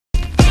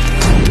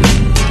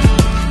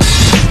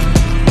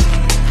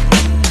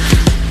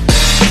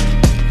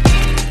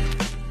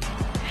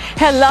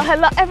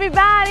Hello,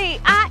 everybody.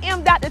 I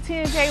am Dr.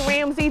 Tina J.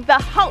 Ramsey, the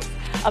host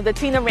of the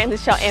Tina Ramsey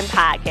Show and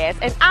Podcast,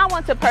 and I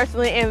want to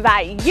personally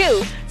invite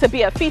you to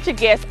be a featured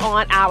guest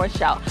on our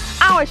show.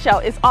 Our show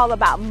is all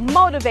about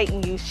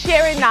motivating you,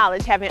 sharing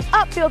knowledge, having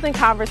uplifting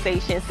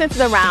conversations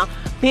centered around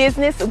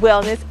business,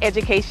 wellness,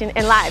 education,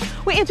 and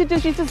life. We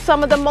introduce you to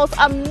some of the most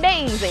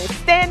amazing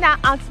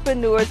standout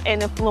entrepreneurs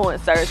and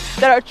influencers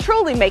that are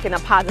truly making a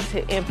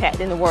positive impact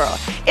in the world.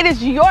 It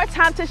is your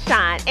time to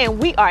shine, and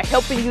we are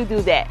helping you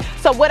do that.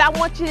 So what I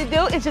want you to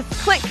do is just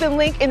click the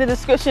link in the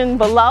description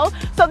below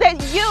so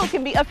that you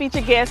can be a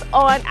featured guest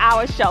on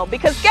our show.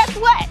 Because guess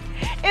what?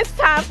 It's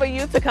time for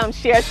you to come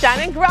share, shine,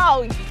 and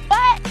grow,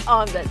 but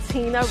on the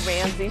Tina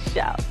Ramsey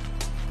Show.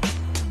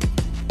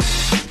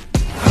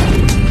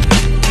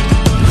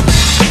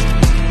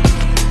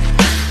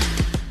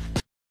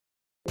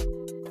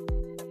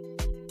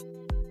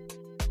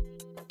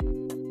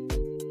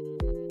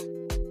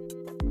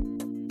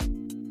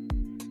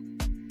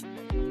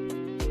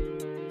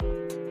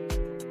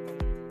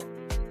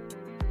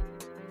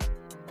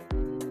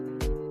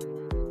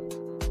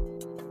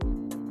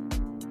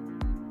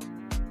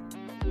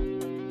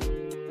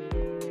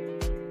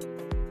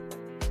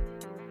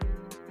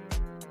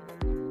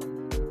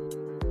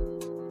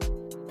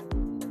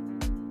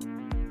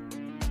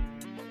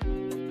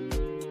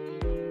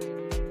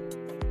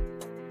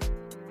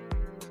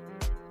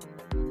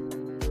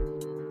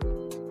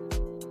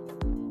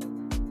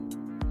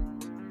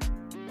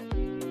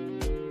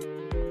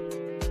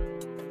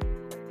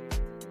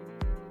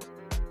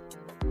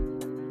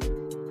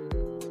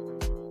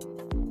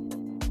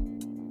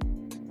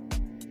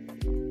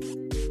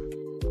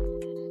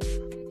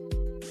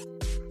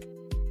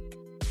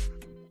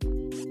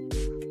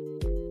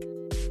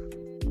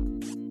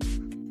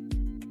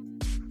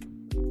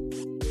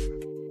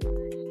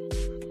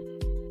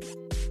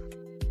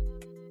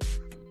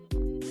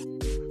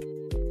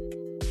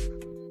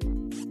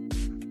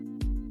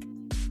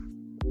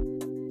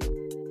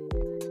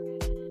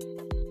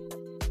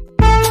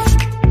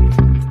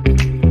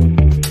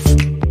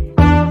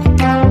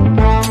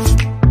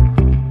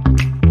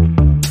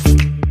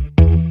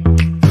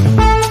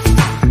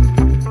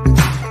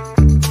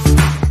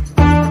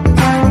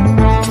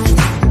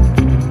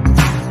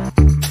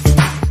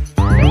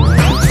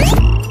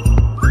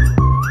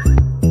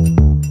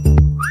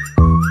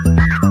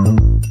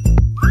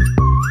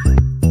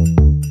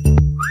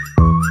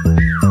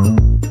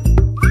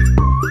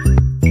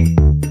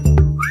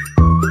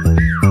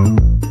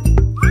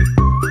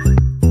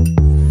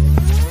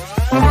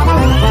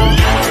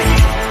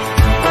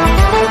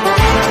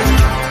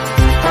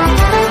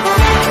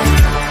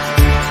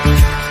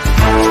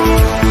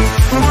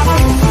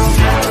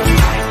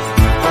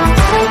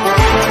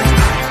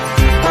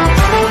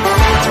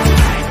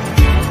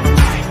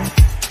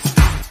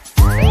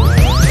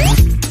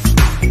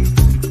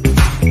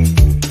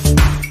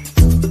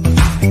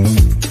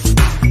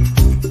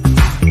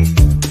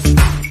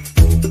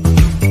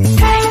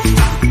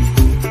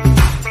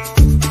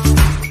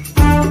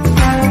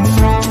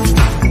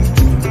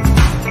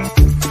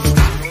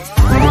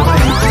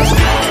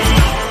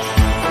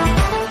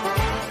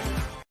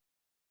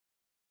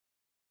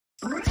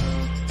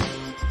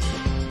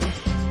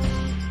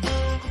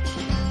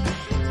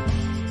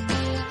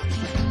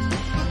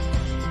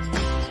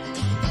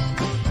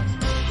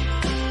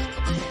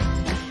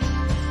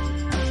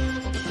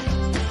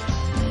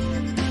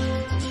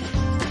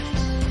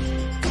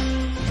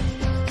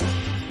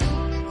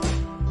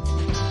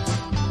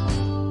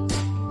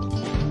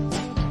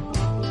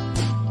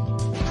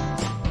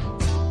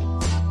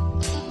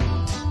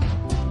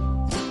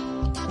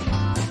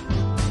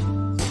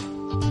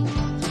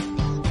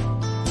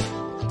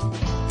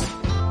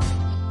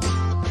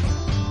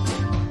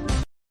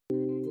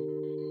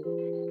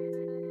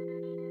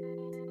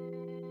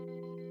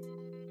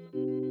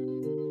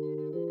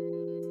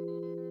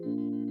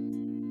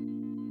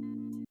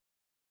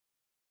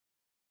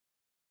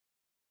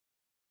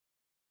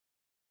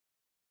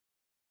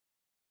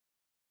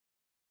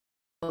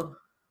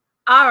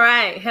 All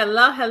right.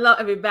 Hello,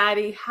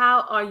 everybody.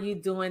 How are you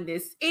doing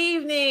this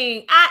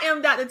evening? I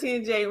am Dr.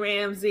 Tina J.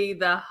 Ramsey,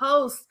 the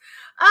host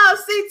of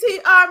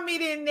CTR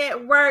Media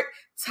Network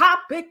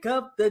Topic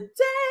of the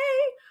Day.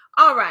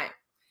 All right.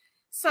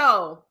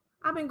 So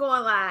I've been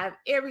going live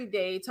every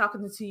day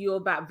talking to you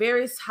about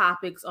various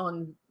topics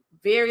on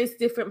various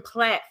different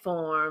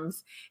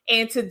platforms.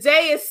 And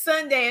today is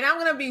Sunday, and I'm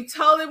going to be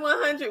totally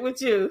 100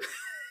 with you.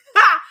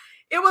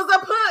 It was a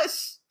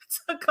push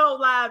to go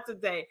live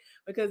today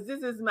because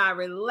this is my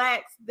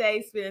relaxed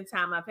day, spending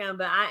time with my family,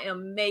 but I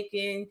am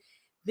making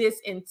this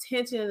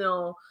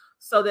intentional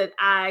so that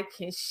I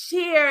can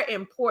share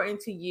important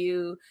to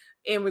you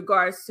in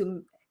regards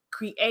to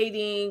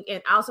creating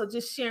and also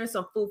just sharing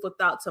some food for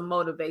thought to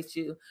motivate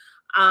you.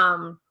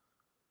 And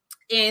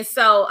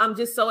so I'm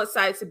just so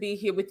excited to be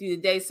here with you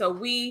today. So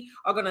we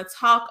are going to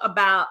talk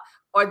about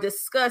or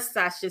discuss,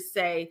 I should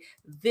say,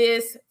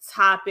 this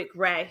topic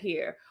right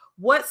here.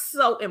 What's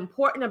so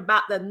important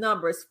about the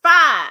numbers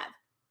 5,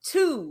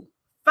 2,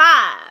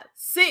 5,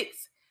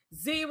 6,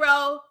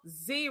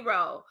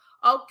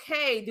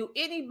 Okay, do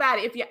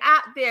anybody, if you're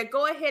out there,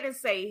 go ahead and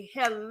say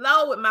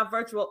hello with my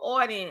virtual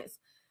audience.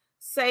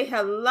 Say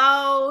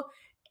hello,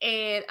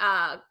 and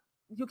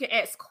you can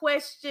ask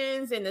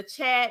questions in the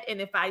chat,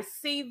 and if I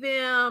see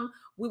them,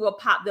 we will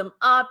pop them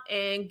up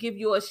and give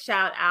you a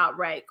shout out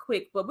right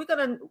quick. But we're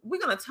gonna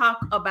talk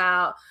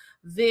about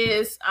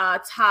this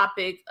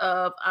topic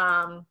of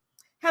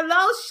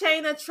hello,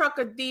 Shayna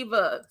Trucker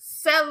Diva,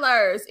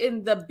 sellers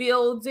in the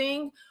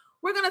building.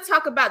 We're going to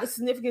talk about the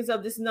significance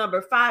of this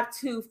number,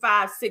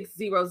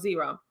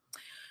 525600.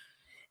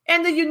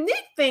 And the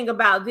unique thing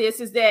about this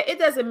is that it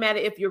doesn't matter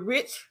if you're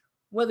rich,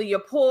 whether you're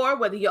poor,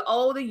 whether you're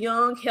old or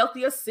young,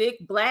 healthy or sick,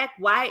 black,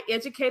 white,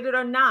 educated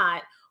or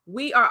not,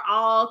 we are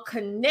all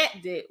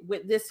connected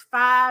with this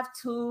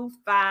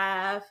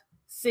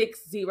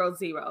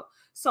 525600.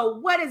 So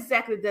what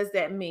exactly does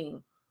that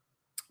mean?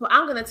 Well,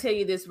 I'm going to tell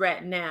you this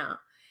right now.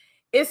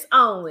 It's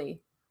only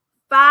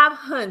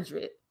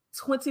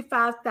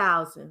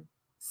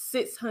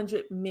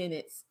 525,600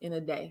 minutes in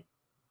a day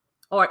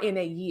or in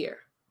a year.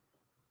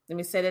 Let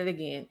me say that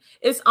again.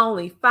 It's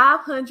only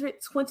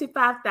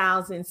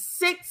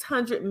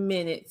 525,600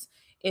 minutes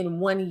in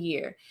 1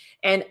 year.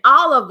 And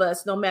all of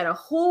us, no matter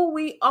who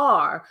we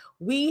are,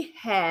 we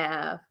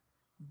have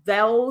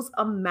that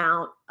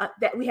amount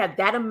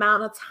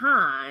of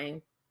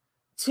time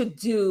to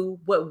do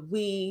what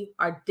we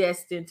are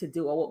destined to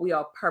do or what we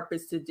are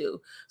purposed to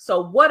do.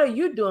 So what are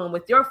you doing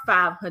with your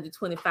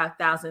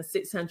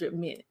 525,600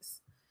 minutes?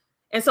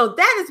 And so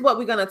that is what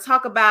we're going to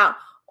talk about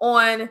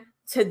on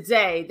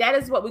today.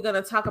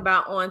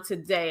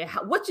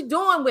 What you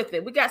doing with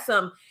it? We got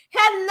some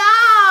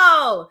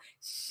hello.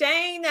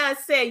 Shayna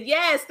said,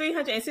 yes,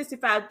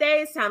 365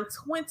 days times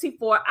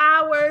 24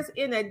 hours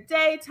in a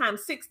day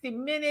times 60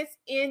 minutes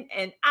in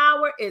an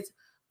hour is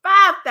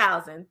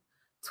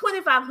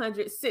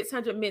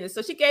 5,600 minutes.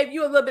 So she gave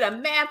you a little bit of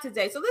math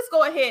today. So let's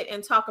go ahead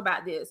and talk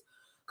about this.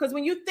 Because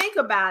when you think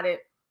about it,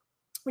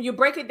 when you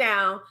break it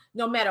down,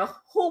 no matter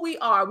who we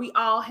are, we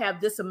all have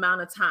this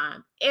amount of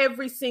time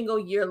every single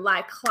year,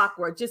 like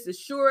clockwork. Just as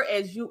sure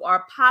as you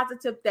are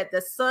positive that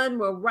the sun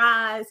will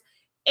rise,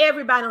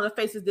 everybody on the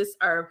face of this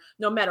earth,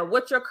 no matter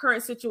what your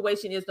current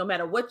situation is, no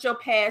matter what your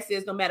past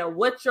is, no matter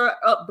what your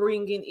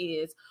upbringing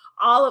is,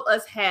 all of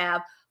us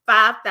have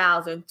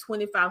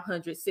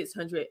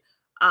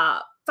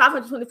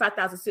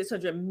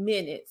 525,600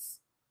 minutes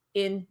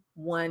in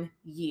 1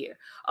 year.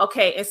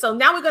 Okay, and so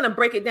now we're going to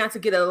break it down to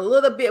get a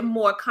little bit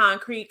more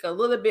concrete, a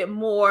little bit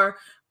more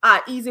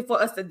easy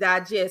for us to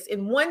digest.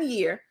 In 1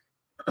 year,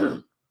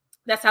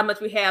 that's how much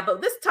we have.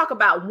 But let's talk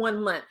about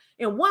 1 month.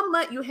 In 1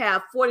 month, you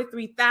have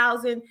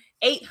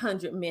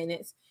 43,800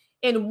 minutes.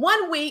 In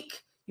 1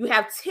 week, you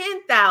have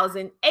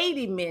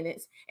 10,080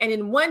 minutes. And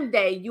in 1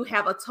 day, you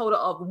have a total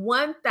of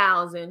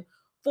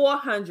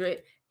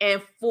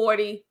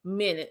 1,440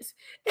 minutes.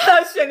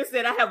 Shana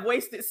said, I have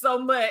wasted so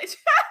much.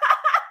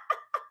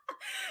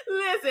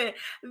 Listen,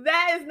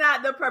 that is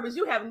not the purpose.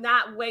 You have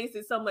not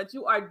wasted so much.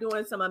 You are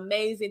doing some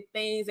amazing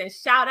things. And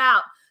shout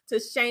out to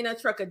Shayna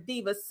Trucker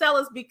Diva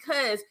Sellers,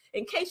 because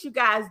in case you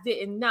guys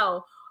didn't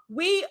know,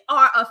 we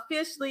are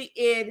officially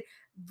in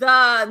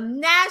the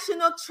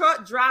National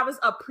Truck Drivers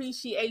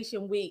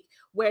Appreciation Week,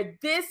 where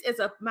this is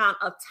an amount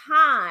of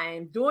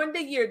time during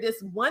the year,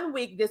 this 1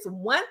 week, this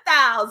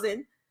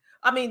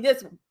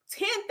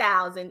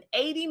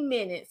 10,080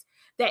 minutes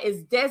that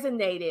is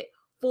designated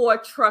for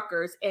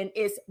truckers, and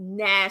it's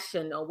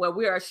national, where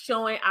we are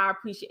showing our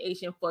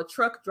appreciation for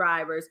truck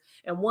drivers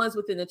and ones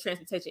within the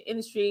transportation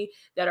industry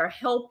that are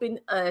helping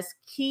us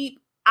keep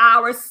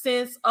our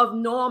sense of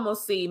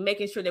normalcy,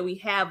 making sure that we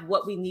have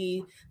what we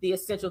need, the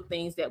essential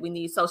things that we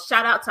need. So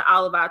shout out to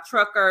all of our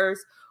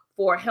truckers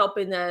for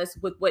helping us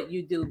with what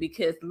you do,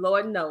 because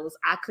Lord knows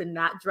I could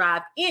not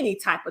drive any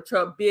type of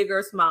truck, big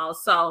or small.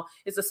 So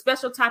it's a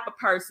special type of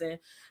person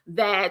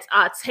that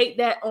take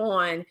that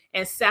on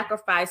and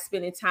sacrifice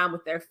spending time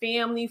with their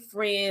family,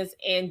 friends,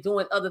 and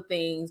doing other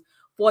things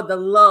for the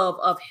love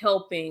of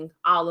helping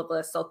all of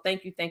us. So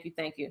thank you, thank you,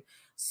 thank you.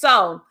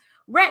 So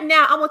right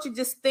now, I want you to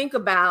just think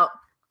about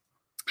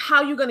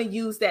how you're going to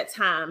use that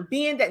time,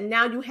 being that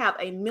now you have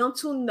a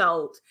mental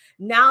note,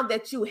 now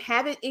that you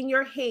have it in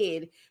your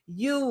head,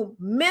 you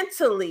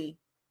mentally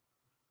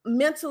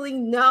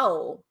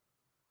know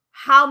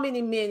how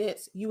many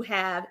minutes you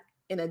have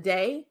in a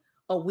day,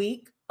 a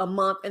week, a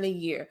month, and a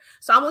year.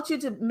 So I want you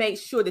to make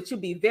sure that you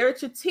be very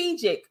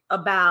strategic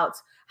about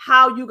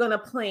how you're going to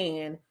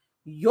plan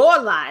your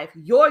life,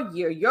 your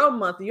year, your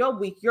month, your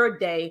week, your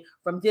day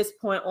from this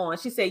point on.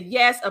 She said,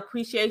 yes,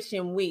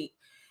 Appreciation Week.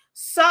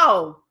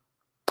 So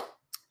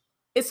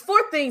it's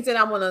 4 things that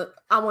I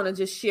want to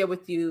just share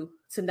with you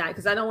tonight,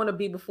 because I don't want to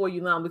be before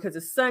you long, because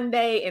it's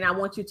Sunday and I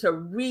want you to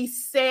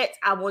reset.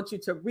 I want you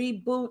to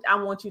reboot.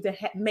 I want you to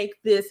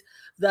make this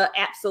the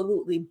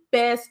absolutely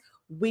best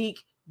week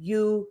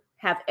you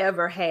have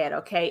ever had.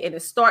 Okay. And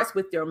it starts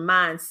with your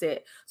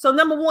mindset. So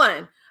number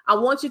 1, I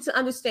want you to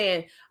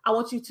understand, I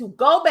want you to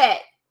go back,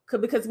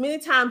 because many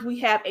times we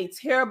have a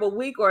terrible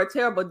week or a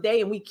terrible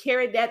day and we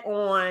carry that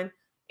on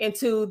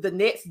into the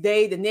next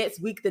day, the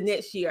next week, the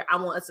next year. I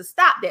want us to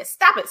stop that.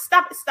 Stop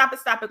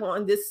it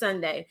on this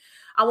Sunday.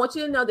 I want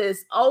you to know that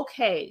it's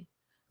okay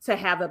to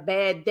have a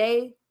bad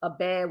day, a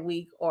bad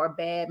week, or a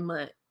bad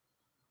month.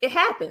 It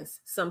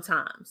happens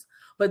sometimes,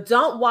 but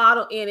don't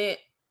waddle in it.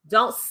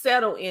 Don't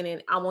settle in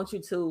it. I want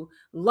you to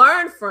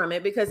learn from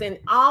it, because in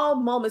all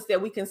moments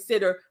that we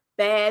consider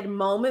bad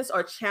moments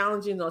or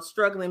challenging or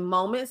struggling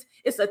moments,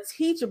 it's a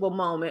teachable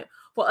moment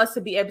for us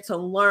to be able to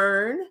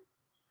learn,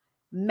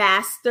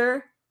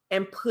 master,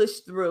 and push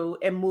through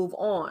and move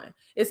on.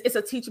 It's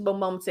a teachable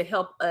moment to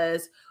help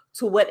us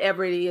to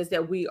whatever it is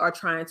that we are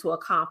trying to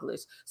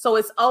accomplish. So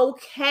it's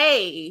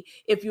okay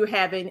if you're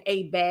having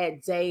a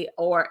bad day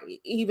or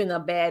even a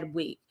bad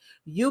week.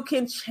 You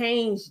can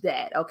change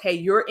that, okay?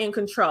 You're in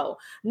control.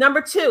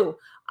 Number 2,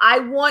 I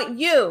want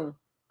you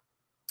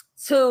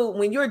to,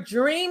 when you're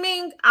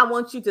dreaming, I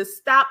want you to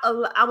stop.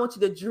 I want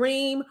you to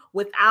dream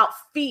without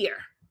fear,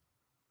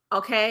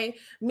 okay?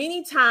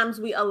 Many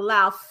times we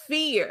allow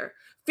fear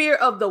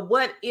of the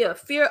what if,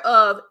 fear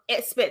of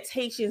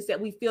expectations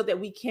that we feel that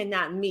we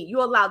cannot meet.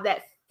 You allow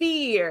that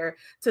fear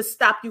to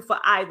stop you from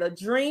either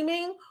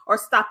dreaming or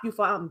stop you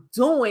from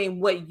doing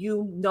what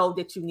you know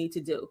that you need to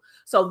do.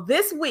 So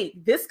this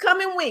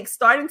coming week,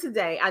 starting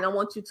today, I don't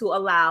want you to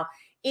allow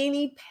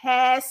any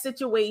past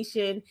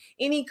situation,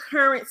 any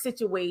current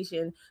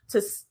situation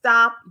to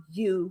stop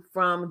you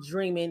from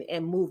dreaming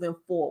and moving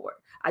forward.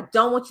 I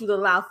don't want you to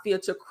allow fear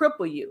to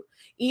cripple you.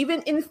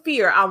 Even in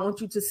fear, I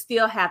want you to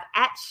still have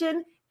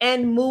action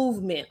and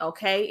movement,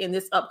 okay, in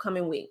this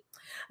upcoming week.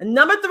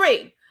 Number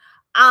 3,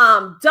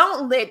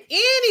 don't let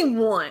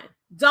anyone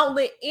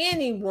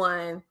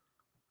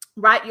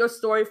write your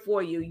story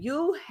for you.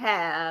 You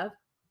have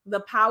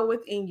the power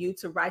within you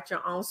to write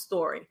your own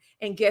story.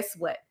 And guess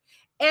what?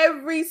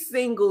 Every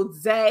single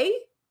day,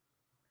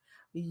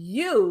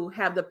 you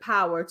have the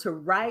power to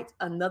write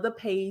another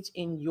page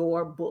in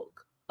your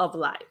book of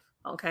life,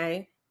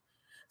 okay?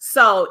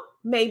 So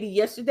maybe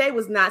yesterday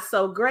was not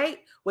so great.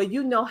 Well,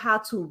 you know how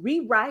to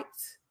rewrite,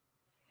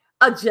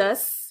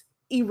 adjust,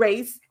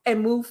 erase,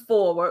 and move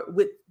forward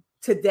with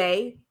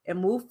today, and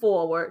move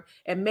forward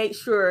and make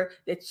sure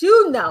that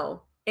you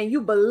know and you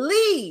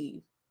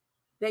believe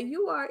that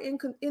you are in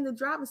the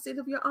driver's seat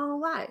of your own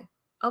life,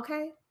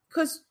 okay?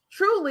 Because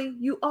truly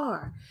you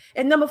are.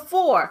 And number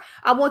 4,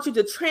 I want you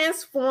to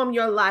transform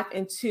your life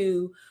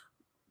into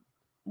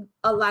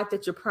a life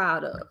that you're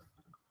proud of.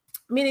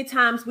 Many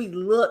times we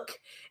look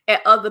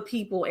at other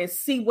people and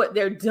see what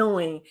they're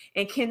doing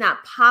and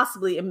cannot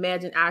possibly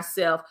imagine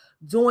ourselves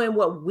doing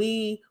what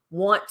we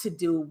want to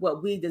do,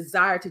 what we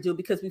desire to do,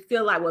 because we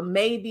feel like, well,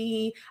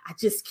 maybe I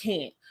just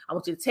can't. I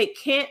want you to take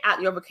can't out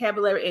of your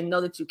vocabulary and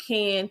know that you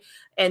can,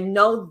 and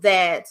know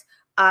that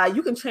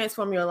you can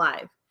transform your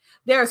life.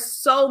 There are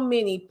so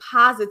many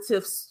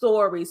positive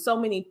stories, so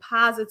many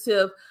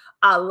positive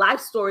life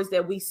stories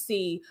that we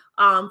see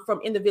from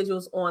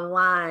individuals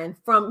online,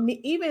 from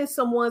even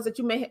some ones that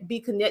you may be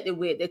connected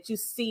with, that you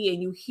see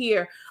and you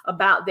hear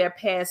about their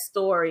past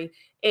story.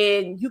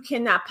 And you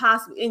cannot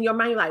possibly, in your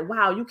mind, you're like,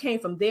 wow, you came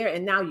from there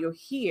and now you're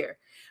here.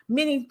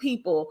 Many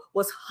people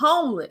was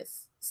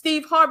homeless.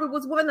 Steve Harvey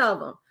was one of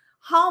them.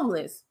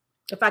 Homeless,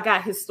 if I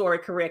got his story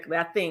correctly,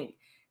 I think.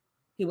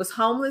 He was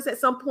homeless at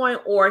some point,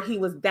 or he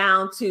was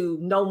down to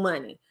no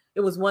money.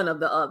 It was one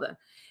of the other.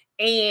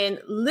 And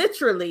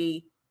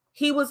literally,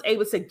 he was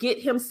able to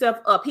get himself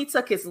up. He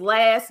took his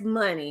last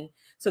money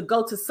to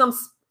go to some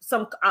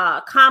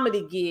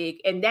comedy gig.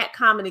 And that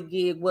comedy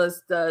gig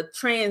was the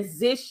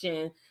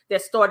transition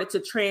that started to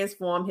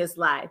transform his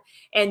life.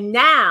 And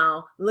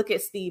now, look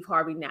at Steve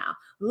Harvey now.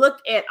 Look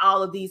at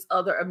all of these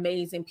other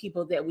amazing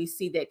people that we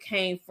see that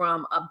came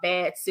from a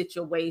bad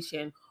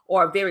situation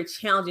or a very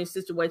challenging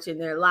situation in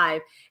their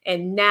life.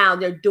 And now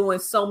they're doing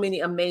so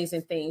many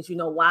amazing things. You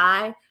know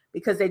why?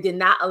 Because they did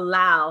not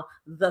allow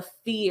the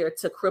fear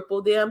to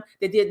cripple them.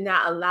 They did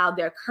not allow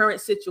their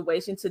current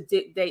situation to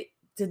dictate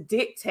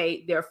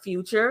their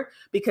future,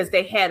 because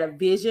they had a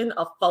vision,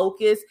 a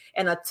focus,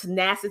 and a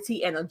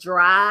tenacity and a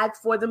drive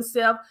for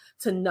themselves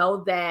to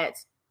know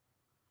that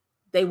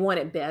they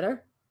wanted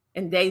better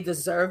and they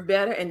deserved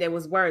better and they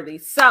was worthy.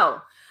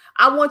 So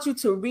I want you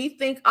to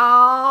rethink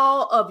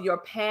all of your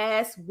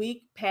past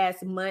week,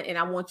 past month, and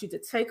I want you to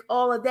take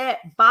all of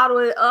that, bottle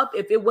it up.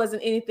 If it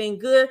wasn't anything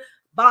good,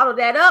 bottle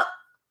that up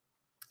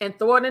and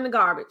throw it in the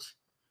garbage.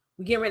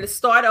 We're getting ready to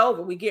start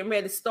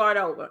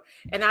over.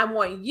 And I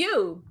want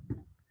you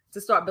to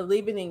start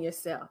believing in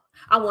yourself.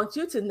 I want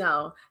you to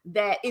know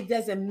that it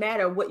doesn't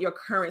matter what your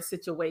current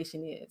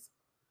situation is.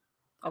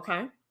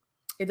 Okay?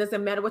 It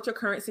doesn't matter what your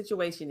current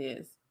situation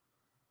is.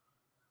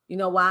 You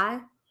know why?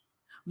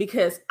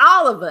 Because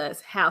all of us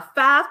have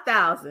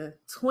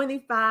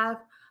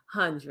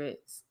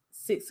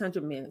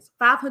 5,600 minutes,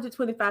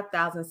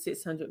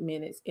 525,600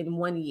 minutes in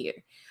 1 year.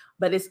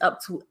 But it's up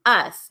to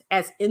us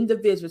as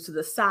individuals to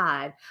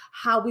decide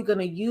how we're going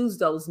to use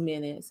those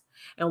minutes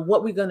and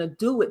what we're going to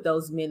do with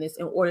those minutes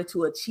in order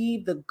to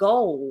achieve the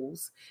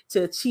goals,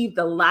 to achieve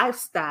the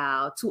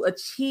lifestyle, to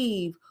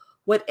achieve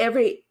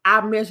whatever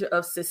our measure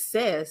of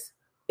success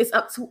It's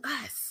up to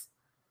us.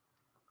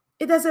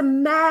 It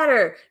doesn't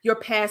matter your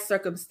past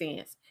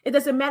circumstance. It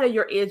doesn't matter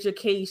your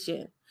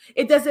education.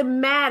 It doesn't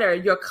matter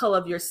your color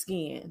of your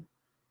skin.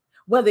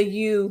 Whether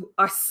you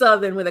are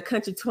Southern with a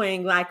country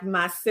twang like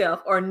myself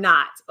or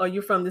not, or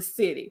you're from the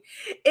city.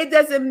 It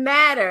doesn't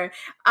matter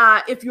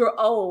if you're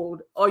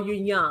old or you're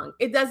young.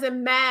 It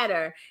doesn't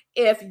matter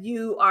if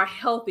you are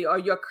healthy or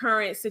your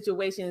current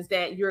situation is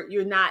that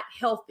you're not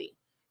healthy.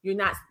 You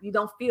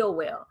don't feel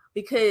well,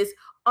 because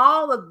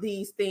all of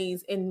these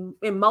things, in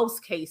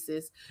most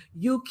cases,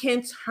 you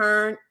can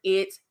turn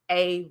it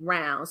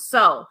around.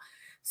 So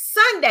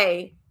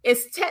Sunday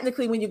is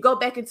technically, when you go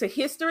back into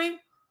history,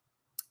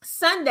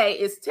 Sunday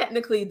is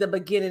technically the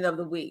beginning of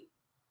the week.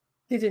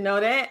 Did you know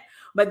that?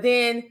 But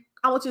then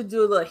I want you to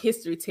do a little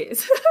history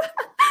test.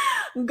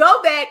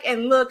 Go back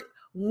and look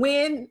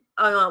when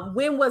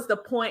was the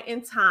point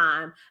in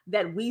time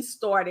that we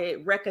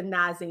started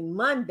recognizing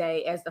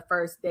Monday as the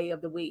first day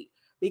of the week?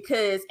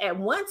 Because at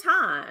one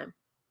time,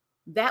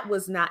 that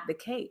was not the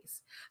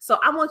case. So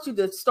I want you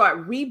to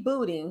start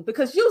rebooting,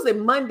 because usually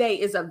Monday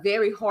is a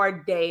very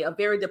hard day, a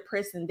very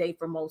depressing day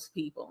for most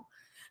people.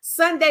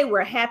 Sunday,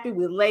 we're happy,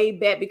 we're laid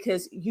back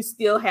because you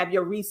still have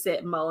your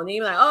reset mode. And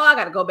you're like, oh, I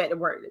got to go back to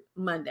work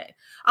Monday.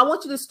 I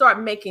want you to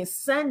start making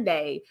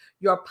Sunday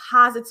your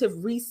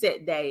positive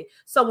reset day.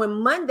 So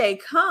when Monday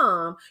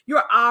comes,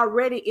 you're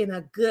already in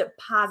a good,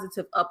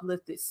 positive,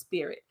 uplifted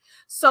spirit.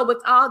 So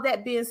with all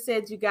that being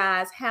said, you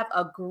guys have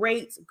a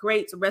great,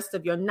 great rest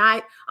of your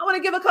night. I want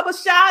to give a couple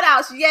shout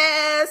outs.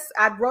 Yes,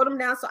 I wrote them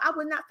down so I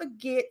would not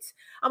forget.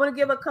 I want to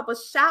give a couple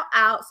shout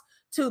outs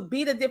to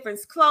Be the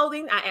Difference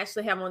Clothing. I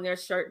actually have on their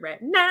shirt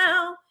right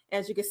now,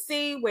 as you can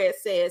see, where it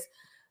says,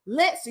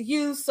 let's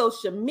use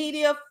social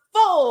media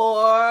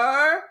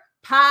for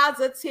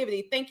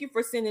positivity. Thank you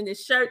for sending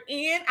this shirt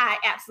in. I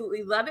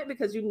absolutely love it,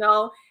 because you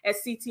know, at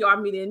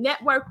CTR Media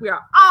Network, we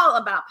are all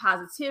about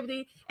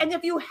positivity. And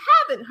if you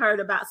haven't heard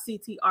about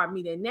CTR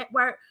Media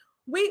Network,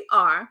 we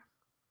are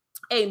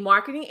a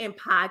marketing and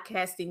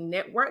podcasting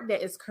network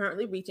that is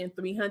currently reaching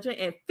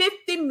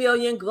 350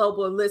 million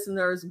global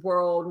listeners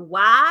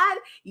worldwide.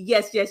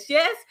 Yes, yes,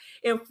 yes.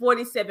 In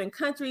 47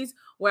 countries,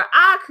 where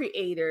our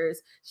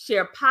creators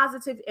share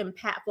positive,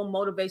 impactful,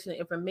 motivational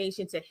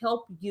information to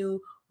help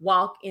you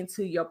walk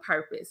into your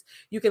purpose.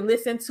 You can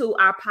listen to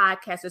our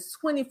podcasts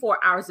 24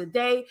 hours a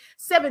day,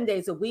 7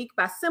 days a week,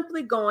 by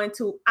simply going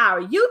to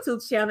our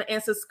YouTube channel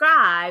and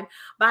subscribe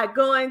by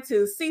going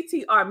to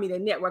CTR Media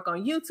Network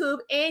on YouTube.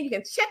 And you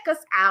can check us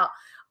out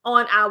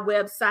on our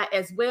website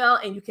as well.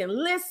 And you can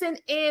listen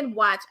and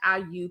watch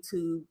our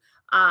YouTube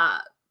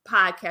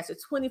podcasts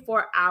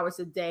 24 hours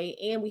a day.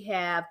 And we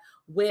have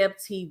web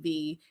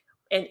TV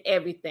and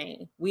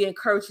everything. We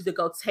encourage you to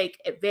go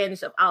take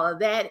advantage of all of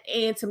that.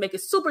 And to make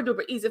it super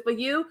duper easy for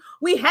you,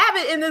 we have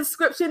it in the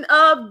description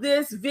of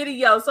this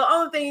video. So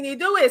only thing you need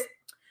to do is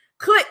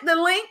click the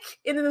link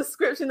in the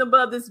description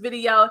above this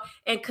video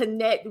and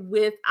connect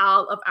with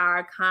all of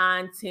our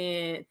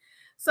content.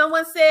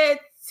 Someone said,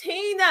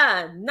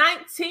 Tina,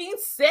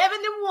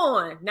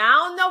 1971.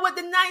 Now I don't know what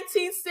the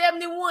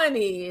 1971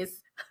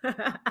 is,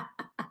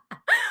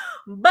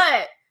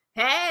 but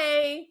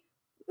hey,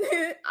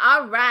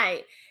 all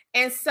right.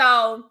 And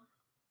so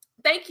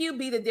thank you,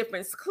 Be the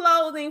Difference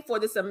Clothing, for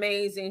this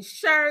amazing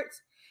shirt.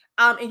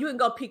 And you can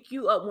go pick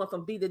you up one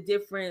from Be the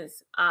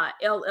Difference,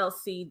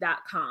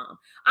 LLC.com.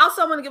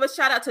 Also, I want to give a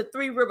shout out to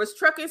Three Rivers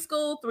Trucking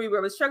School. Three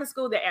Rivers Trucking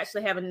School, they're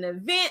actually having an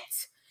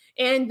event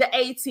in the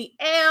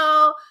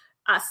ATL.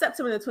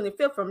 September the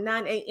 25th from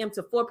 9 a.m.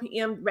 to 4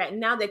 p.m. Right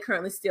now, they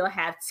currently still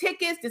have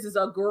tickets. This is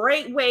a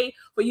great way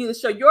for you to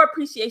show your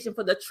appreciation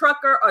for the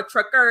trucker or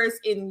truckers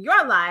in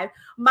your life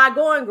by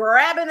going,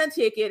 grabbing a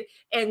ticket,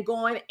 and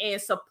going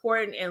and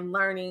supporting and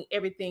learning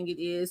everything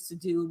it is to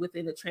do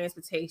within the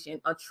transportation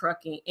or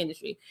trucking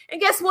industry.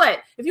 And guess what?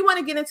 If you want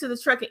to get into the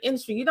trucking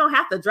industry, you don't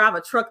have to drive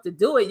a truck to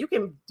do it. You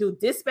can do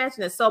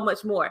dispatching and so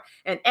much more.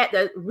 And at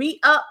the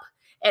Re-Up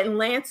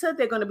Atlanta,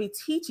 they're going to be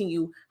teaching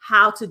you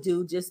how to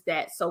do just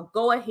that. So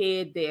go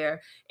ahead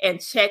there and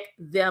check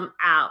them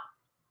out.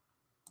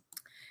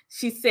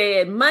 She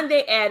said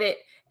Monday added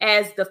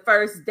as the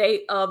first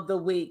day of the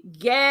week.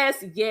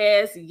 Yes,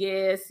 yes,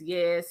 yes,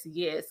 yes,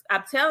 yes.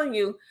 I'm telling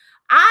you,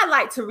 I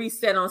like to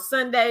reset on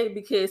Sunday,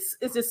 because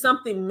it's just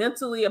something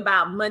mentally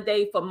about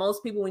Monday for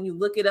most people. When you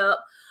look it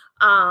up,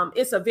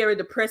 it's a very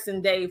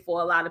depressing day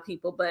for a lot of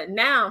people, but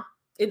now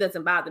it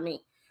doesn't bother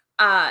me.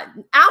 I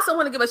also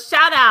want to give a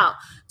shout out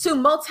to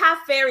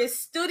Multifarious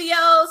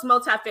Studios.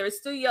 Multifarious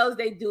Studios,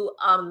 they do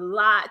a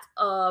lot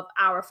of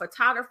our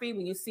photography.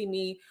 When you see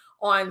me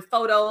on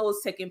photos,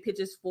 taking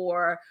pictures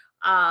for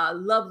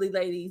Lovely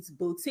Ladies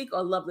Boutique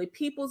or Lovely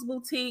People's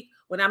Boutique,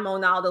 when I'm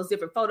on all those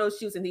different photo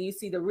shoots, and then you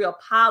see the real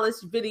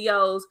polished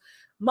videos,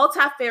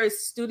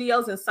 Multifarious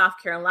Studios in South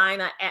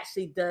Carolina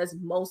actually does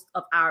most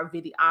of our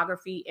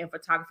videography and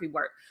photography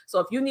work.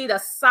 So if you need a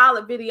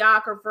solid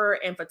videographer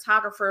and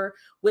photographer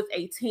with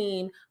a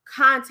team,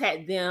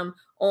 contact them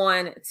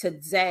on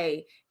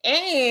today.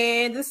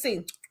 And let's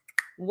see,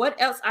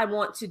 What else I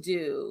want to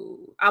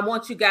do? I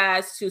want you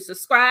guys to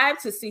subscribe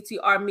to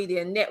CTR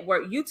Media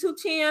Network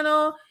YouTube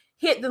channel.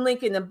 Hit the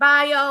link in the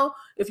bio.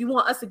 If you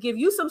want us to give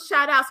you some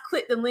shout outs,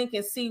 click the link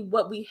and see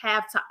what we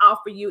have to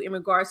offer you in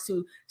regards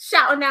to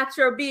shouting out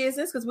your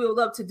business, because we would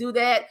love to do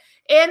that.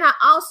 And I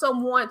also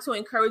want to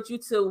encourage you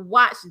to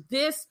watch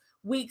this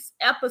week's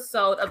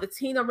episode of the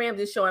Tina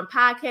Ramsey Show and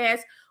Podcast.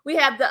 We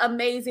have the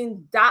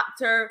amazing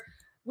Dr.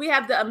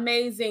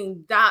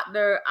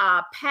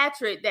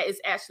 Patrick that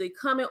is actually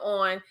coming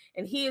on,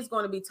 and he is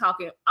going to be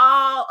talking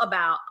all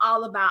about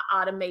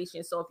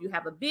automation. So if you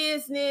have a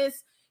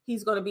business,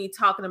 he's going to be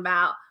talking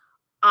about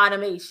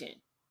automation.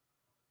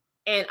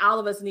 And all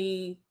of us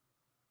need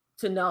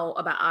to know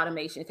about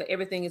automation because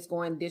everything is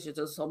going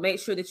digital. So make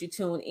sure that you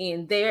tune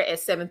in there at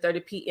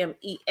 7:30 p.m.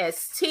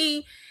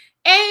 EST.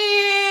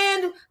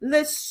 And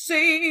let's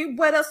see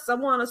what else I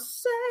want to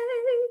say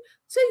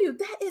to you.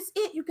 That is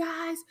it, you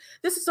guys.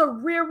 This is a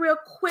real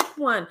quick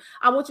one.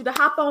 I want you to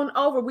hop on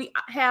over. We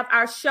have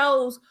our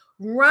shows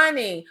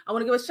running. I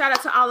want to give a shout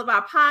out to all of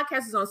our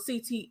podcasters on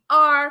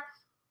CTR.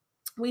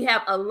 We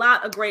have a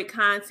lot of great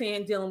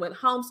content dealing with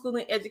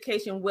homeschooling,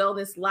 education,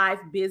 wellness, life,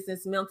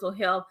 business, mental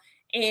health,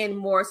 and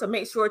more. So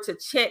make sure to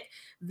check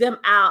them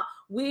out.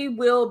 We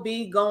will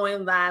be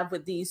going live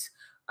with these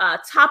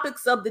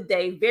topics of the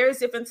day, various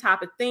different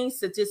things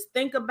to just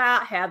think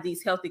about, have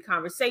these healthy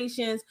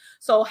conversations.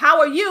 So how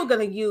are you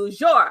going to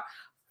use your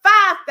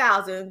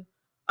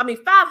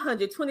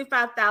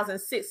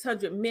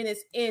 525,600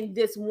 minutes in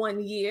this 1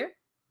 year?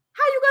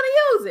 How are you going to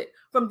use it?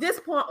 From this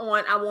point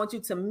on, I want you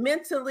to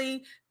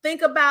mentally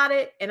think about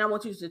it, and I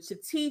want you to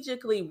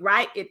strategically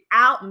write it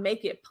out,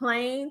 make it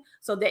plain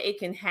so that it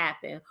can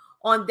happen.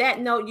 On that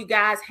note, you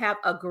guys have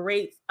a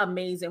great,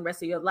 amazing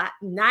rest of your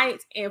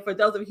night. And for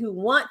those of you who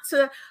want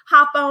to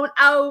hop on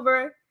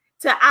over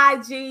to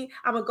IG,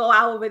 I'm going to go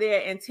out over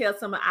there and tell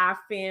some of our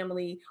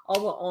family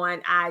over on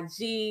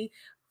IG,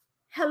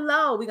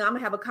 hello, I'm going to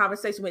have a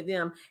conversation with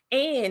them.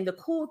 And the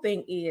cool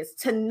thing is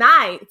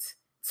tonight,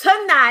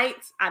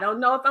 I don't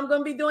know if I'm going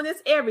to be doing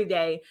this every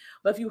day,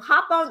 but if you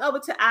hop on over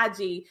to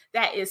IG,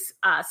 that is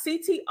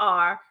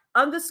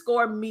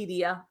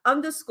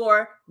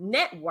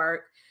CTR_media_network.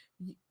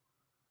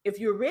 If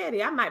you're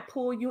ready, I might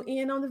pull you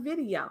in on the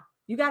video.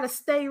 You got to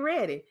stay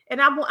ready. And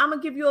I'm going to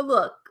give you a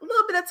little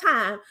bit of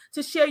time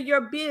to share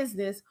your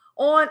business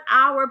on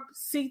our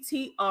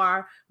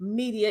CTR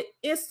Media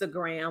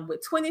Instagram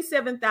with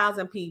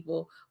 27,000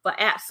 people for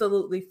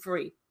absolutely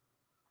free.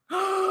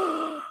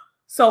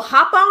 So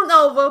hop on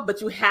over,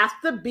 but you have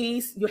to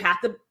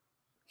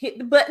hit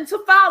the button to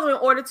follow in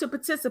order to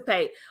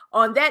participate.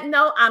 On that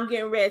note, I'm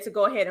getting ready to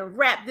go ahead and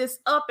wrap this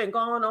up and go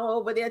on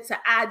over there to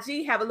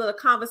IG, have a little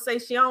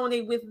conversation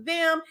with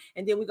them,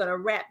 and then we're going to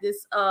wrap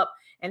this up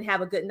and have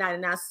a good night.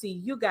 And I'll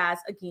see you guys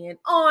again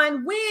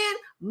on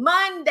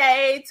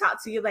Monday.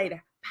 Talk to you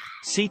later. Bye.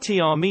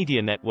 CTR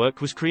Media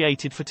Network was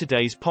created for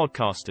today's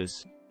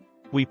podcasters.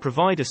 We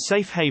provide a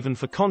safe haven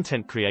for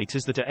content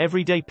creators that are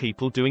everyday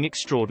people doing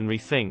extraordinary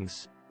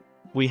things.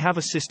 We have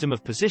a system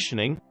of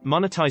positioning,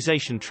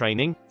 monetization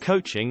training,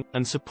 coaching,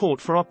 and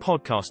support for our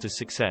podcasters'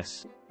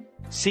 success.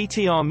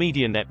 CTR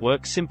Media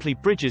Network simply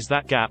bridges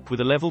that gap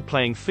with a level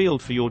playing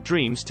field for your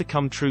dreams to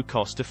come true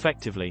cost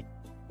effectively.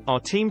 Our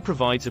team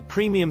provides a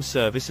premium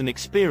service and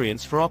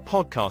experience for our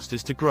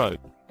podcasters to grow.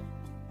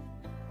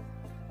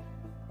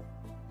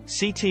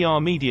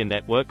 CTR Media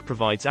Network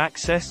provides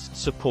access,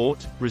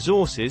 support,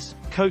 resources,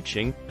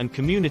 coaching, and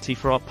community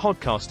for our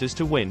podcasters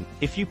to win,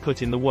 if you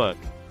put in the work.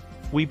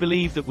 We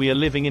believe that we are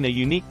living in a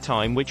unique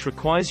time which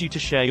requires you to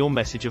share your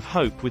message of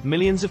hope with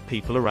millions of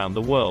people around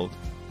the world.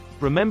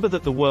 Remember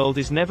that the world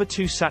is never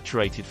too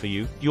saturated for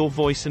you, your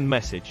voice and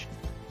message.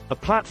 A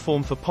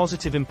platform for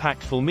positive,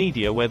 impactful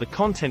media where the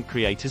content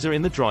creators are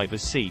in the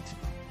driver's seat.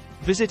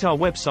 Visit our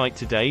website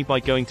today by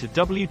going to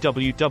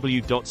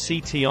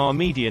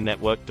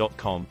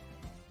www.ctrmedianetwork.com.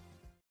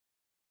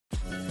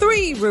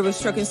 Three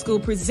Rivers Trucking School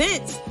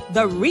presents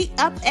the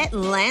Re-Up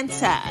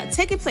Atlanta,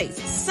 taking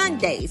place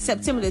Sunday,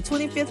 September the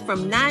 25th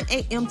from 9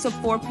 a.m. to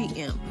 4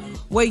 p.m.,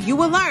 where you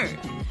will learn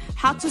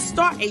how to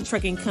start a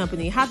trucking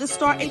company, how to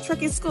start a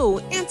trucking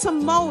school,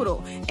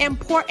 intermodal and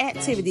port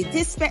activity,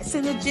 dispatch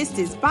and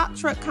logistics, box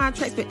truck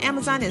contracts with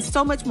Amazon, and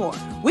so much more.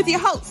 With your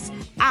host,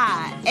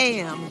 I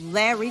am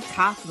Larry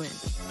Coughlin.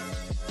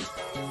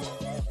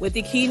 With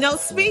the keynote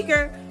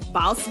speaker,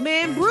 Boss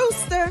Man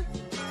Brewster.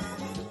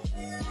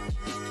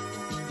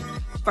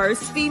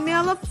 First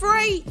female of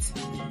freight,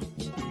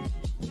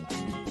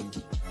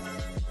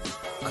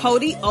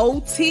 Cody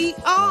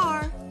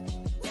OTR.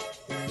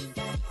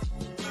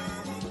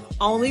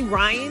 Only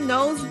Ryan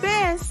knows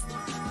best.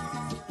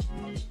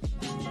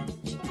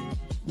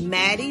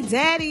 Maddie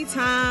Daddy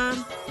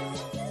Time.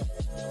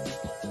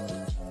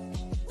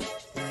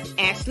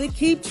 Ashley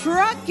Keep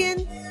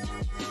Trucking.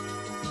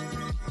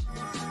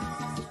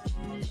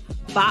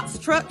 Box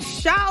Truck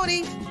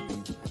Shouty.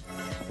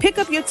 Pick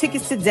up your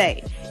tickets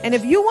today And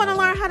if you want to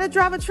learn how to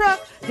drive a truck,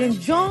 then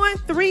join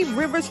Three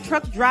Rivers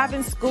Truck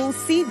Driving School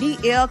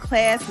CDL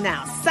class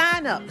now.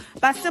 Sign up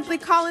by simply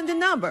calling the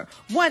number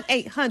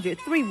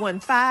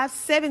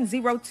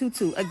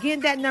 1-800-315-7022.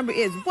 Again, that number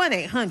is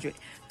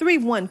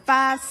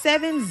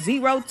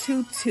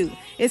 1-800-315-7022.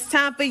 It's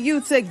time for you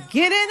to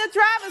get in the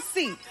driver's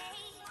seat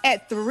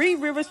at Three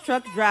Rivers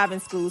Truck Driving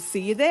School.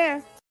 See you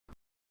there.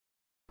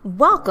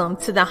 Welcome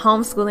to the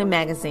Homeschooling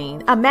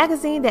Magazine, a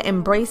magazine that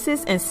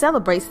embraces and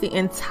celebrates the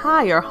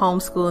entire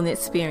homeschooling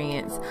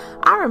experience.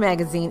 Our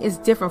magazine is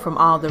different from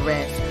all the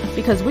rest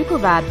because we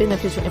provide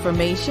beneficial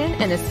information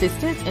and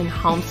assistance in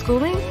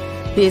homeschooling,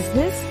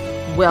 business,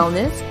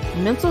 wellness,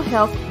 mental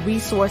health,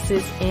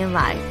 resources, and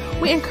life.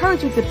 We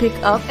encourage you to pick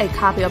up a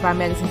copy of our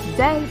magazine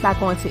today by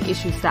going to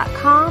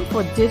issues.com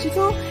for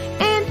digital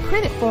and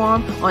printed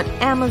form on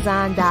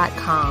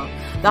amazon.com.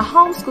 The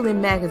Homeschooling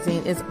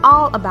Magazine is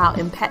all about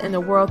impacting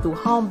the world through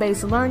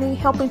home-based learning,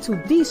 helping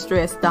to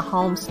de-stress the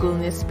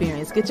homeschooling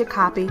experience. Get your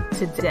copy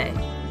today.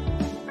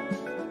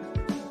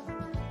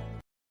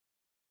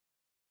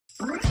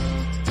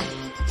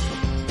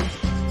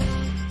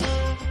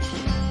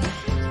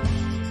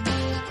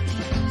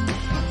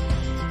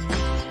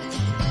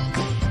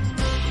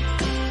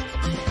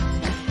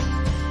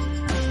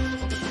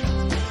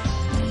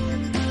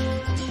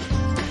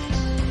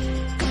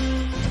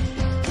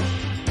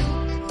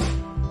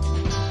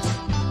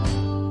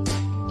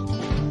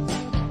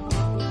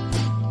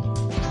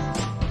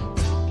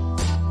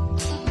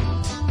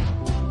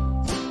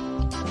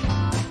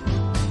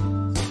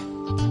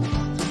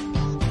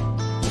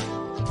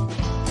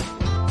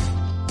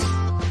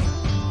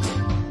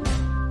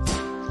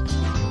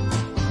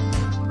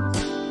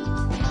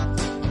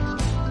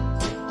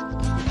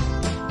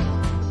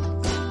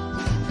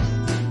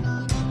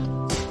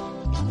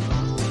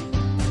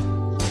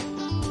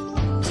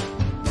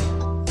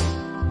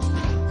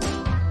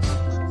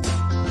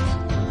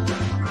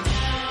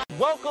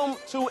 Welcome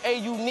to a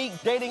unique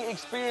dating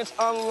experience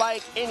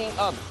unlike any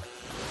other.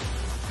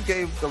 You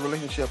gave the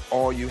relationship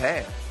all you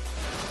had.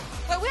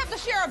 Wait, we have to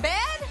share a bed?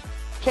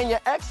 Can your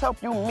ex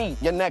help you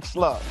meet your next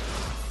love?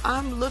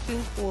 I'm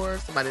looking for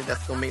somebody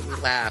that's gonna make me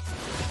laugh.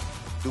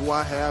 Do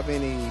I have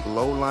any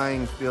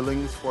low-lying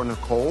feelings for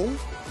Nicole?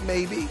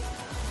 Maybe.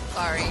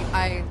 Sorry,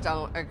 I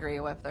don't agree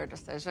with their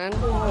decision.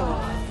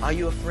 Are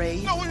you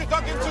afraid? No, we're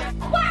talking to.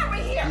 Why are we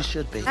here? You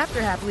should be.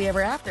 After Happily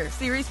Ever After,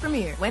 series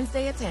premiere,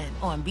 Wednesday at 10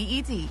 on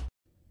BET.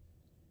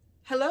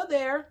 Hello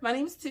there, my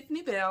name is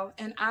Tiffany Bell,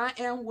 and I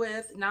am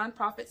with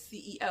Nonprofit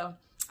CEO.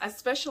 I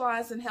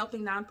specialize in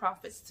helping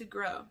nonprofits to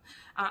grow.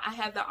 I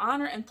had the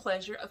honor and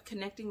pleasure of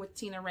connecting with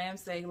Tina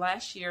Ramsay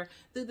last year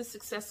through the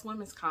Success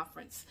Women's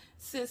Conference.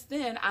 Since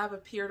then, I've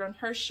appeared on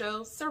her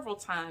show several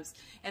times,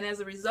 and as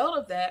a result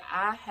of that,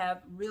 I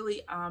have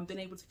really been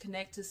able to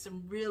connect to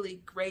some really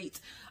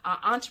great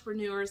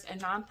entrepreneurs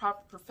and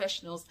nonprofit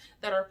professionals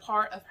that are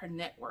part of her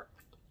network.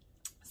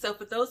 So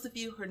for those of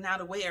you who are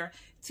not aware,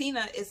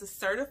 Tina is a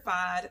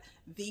certified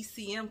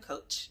VCM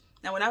coach.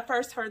 Now, when I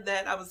first heard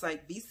that, I was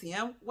like,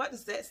 VCM? What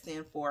does that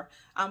stand for?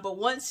 But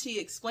once she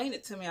explained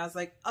it to me, I was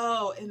like,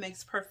 oh, it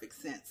makes perfect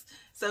sense.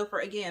 So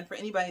for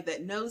anybody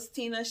that knows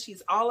Tina,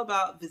 she's all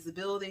about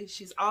visibility.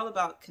 She's all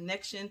about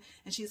connection,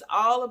 and she's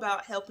all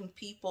about helping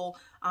people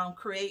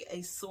create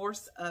a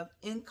source of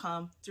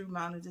income through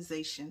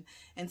monetization.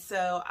 And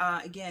so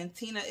again,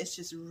 Tina is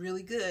just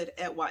really good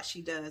at what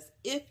she does.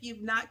 If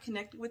you've not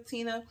connected with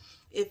Tina,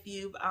 if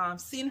you've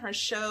seen her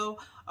show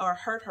or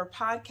heard her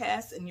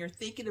podcast and you're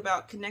thinking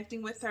about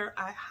connecting with her,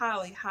 I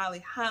highly, highly,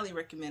 highly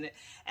recommend it.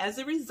 As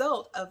a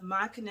result of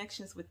my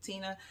connections with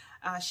Tina,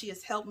 she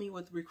has helped me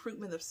with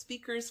recruitment of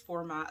speakers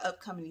for my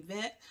upcoming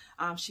event.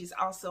 She's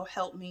also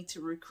helped me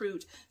to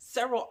recruit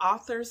several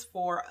authors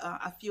for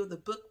a few of the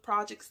book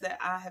projects that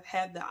I have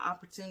had the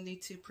opportunity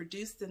to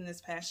produce in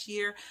this past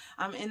year.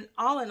 And in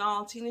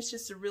all, Tina's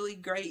just a really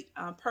great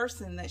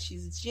person, that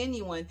she's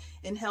genuine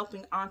in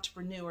helping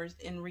entrepreneurs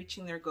in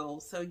reaching their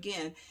goals. So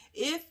again,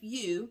 if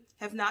you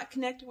have not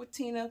connected with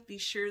Tina, be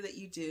sure that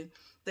you do.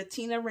 The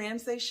Tina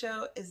Ramsay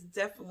Show is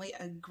definitely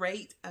a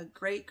great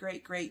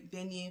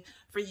venue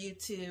for you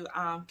to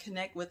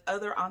connect with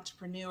other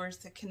entrepreneurs,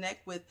 to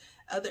connect with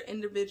other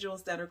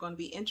individuals that are going to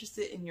be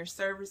interested in your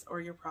service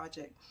or your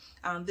project.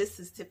 This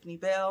is Tiffany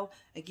Bell.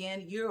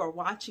 Again, you are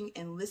watching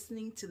and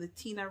listening to the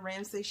Tina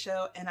Ramsay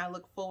Show, and I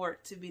look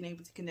forward to being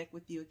able to connect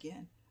with you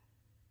again.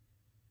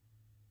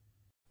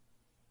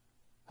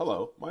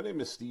 Hello, my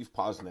name is Steve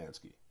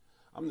Poznansky.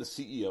 I'm the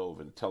CEO of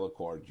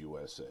IntelliCard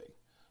USA.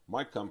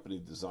 My company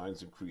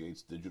designs and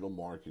creates digital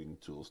marketing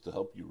tools to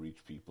help you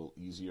reach people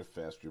easier,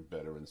 faster,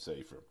 better, and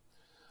safer.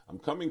 I'm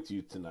coming to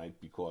you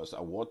tonight because I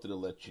wanted to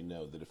let you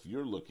know that if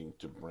you're looking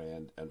to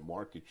brand and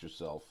market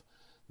yourself,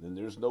 then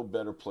there's no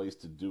better place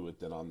to do it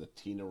than on the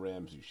Tina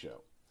Ramsay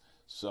Show.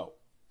 So,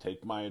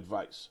 take my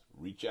advice.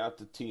 Reach out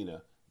to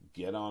Tina,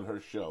 get on her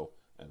show,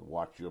 and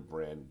watch your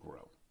brand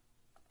grow.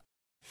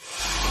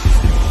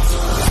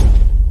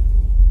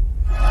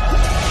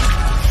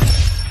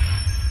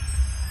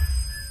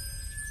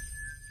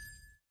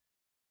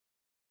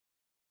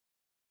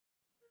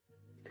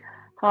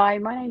 Hi,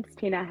 my name's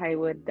Tina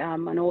Hayward.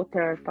 I'm an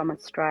author from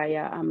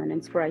Australia. I'm an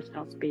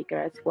inspirational speaker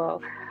as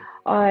well.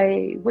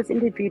 I was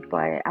interviewed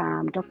by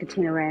Dr.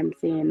 Tina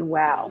Ramsey, and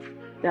wow,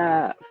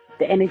 the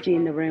energy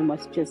in the room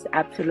was just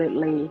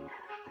absolutely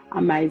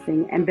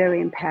amazing and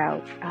very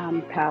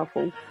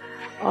powerful.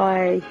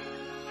 I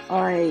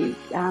I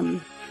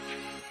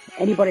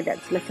Anybody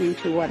that's listening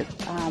to what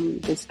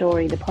the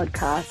story, the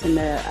podcast, and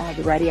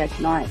the radio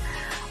tonight,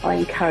 I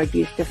encourage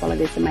you to follow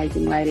this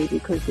amazing lady,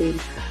 because the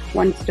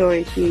one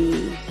story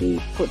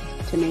she put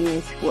to me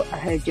is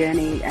her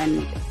journey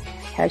and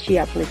how she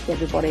uplifts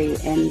everybody,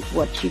 and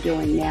what she's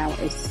doing now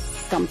is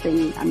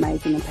something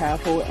amazing and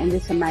powerful. And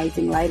this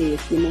amazing lady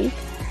is unique,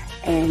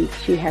 and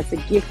she has a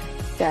gift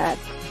that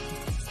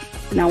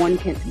no one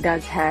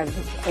does have.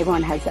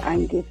 Everyone has their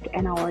own gift,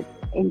 and I would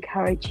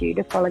encourage you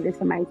to follow this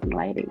amazing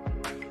lady.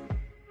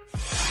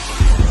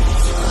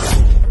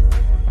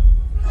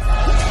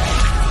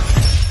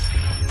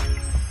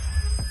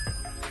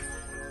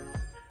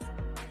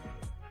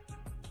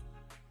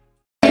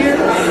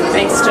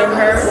 Thanks to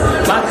her,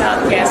 my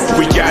podcast.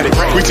 We got it.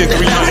 Reaching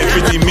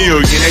 350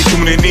 million. They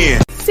tuning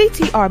in.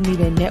 CTR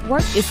Media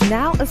Network is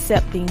now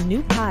accepting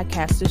new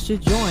podcasters to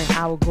join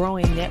our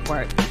growing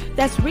network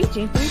that's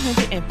reaching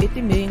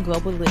 350 million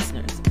global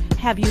listeners.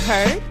 Have you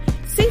heard?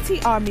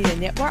 CTR Media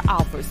Network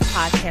offers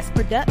podcast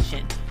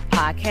production,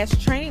 podcast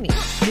training,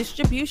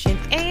 distribution,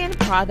 and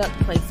product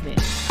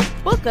placement.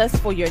 Book us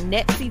for your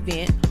next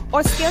event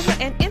or schedule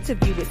an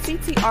interview with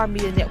CTR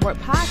Media Network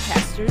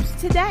podcasters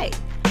today.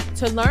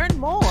 To learn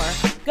more,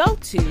 go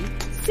to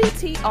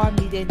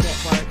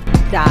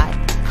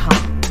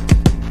ctrmedianetwork.com.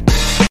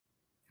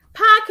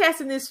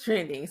 Podcasting is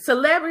trending.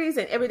 Celebrities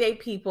and everyday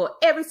people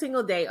every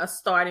single day are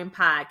starting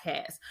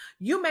podcasts.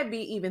 You may be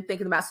even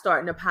thinking about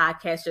starting a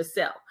podcast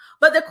yourself,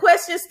 but the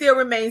question still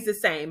remains the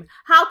same.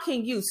 How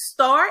can you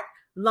start,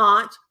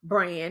 launch,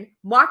 brand,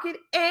 market,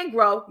 and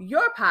grow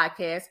your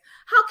podcast?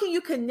 How can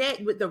you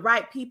connect with the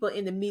right people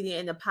in the media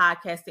and the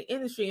podcasting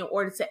industry in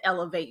order to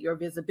elevate your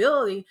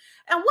visibility?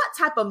 And what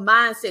type of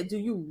mindset do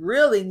you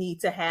really need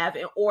to have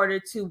in order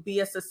to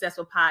be a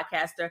successful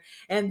podcaster?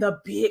 And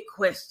the big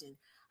question,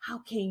 how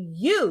can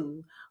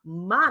you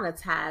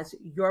monetize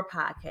your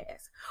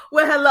podcast?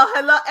 Well,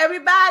 hello,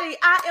 everybody.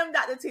 I am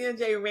Dr. Tina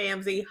J.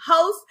 Ramsey,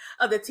 host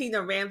of the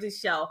Tina Ramsey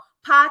Show,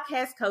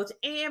 podcast coach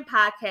and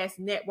podcast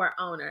network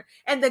owner.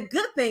 And the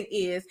good thing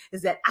is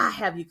that I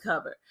have you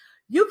covered.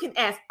 You can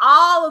ask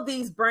all of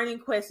these burning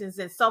questions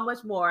and so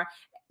much more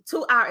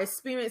to our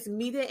experienced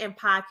media and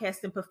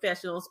podcasting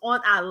professionals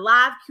on our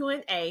live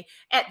Q&A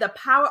at the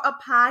Power of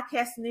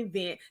Podcasting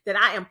event that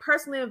I am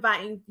personally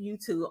inviting you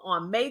to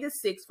on May the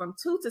 6th from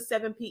 2 to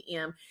 7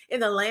 p.m.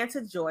 in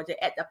Atlanta,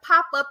 Georgia at the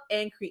Pop-Up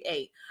and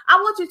Create. I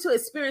want you to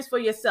experience for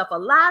yourself a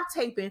live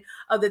taping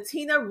of the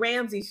Tina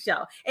Ramsey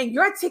Show, and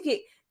your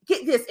ticket,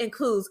 get this,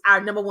 includes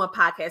our #1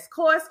 podcast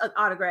course, an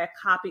autographed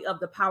copy of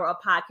the Power of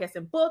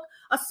Podcasting book,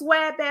 a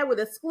swag bag with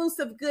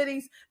exclusive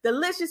goodies,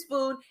 delicious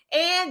food,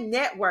 and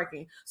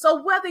networking.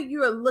 So whether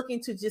you're looking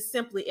to just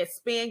simply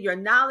expand your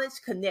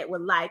knowledge, connect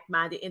with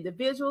like-minded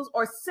individuals,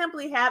 or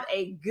simply have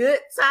a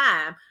good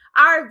time,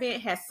 our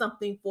event has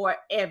something for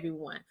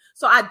everyone.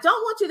 So I don't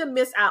want you to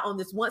miss out on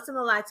this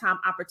once-in-a-lifetime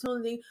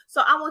opportunity.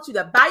 So I want you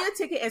to buy your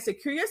ticket and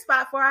secure your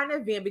spot for our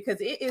event,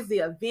 because it is the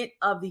event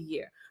of the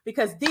year,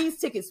 because these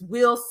tickets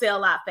will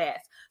sell out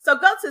fast. So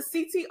go to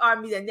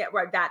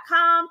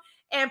ctrmedianetwork.com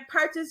and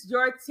purchase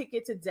your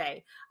ticket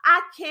today.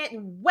 I can't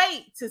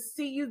wait to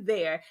see you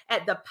there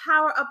at the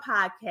Power of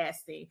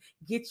Podcasting.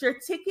 Get your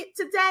ticket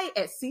today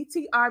at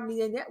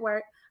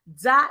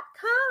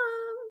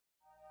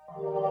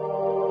ctrmedianetwork.com.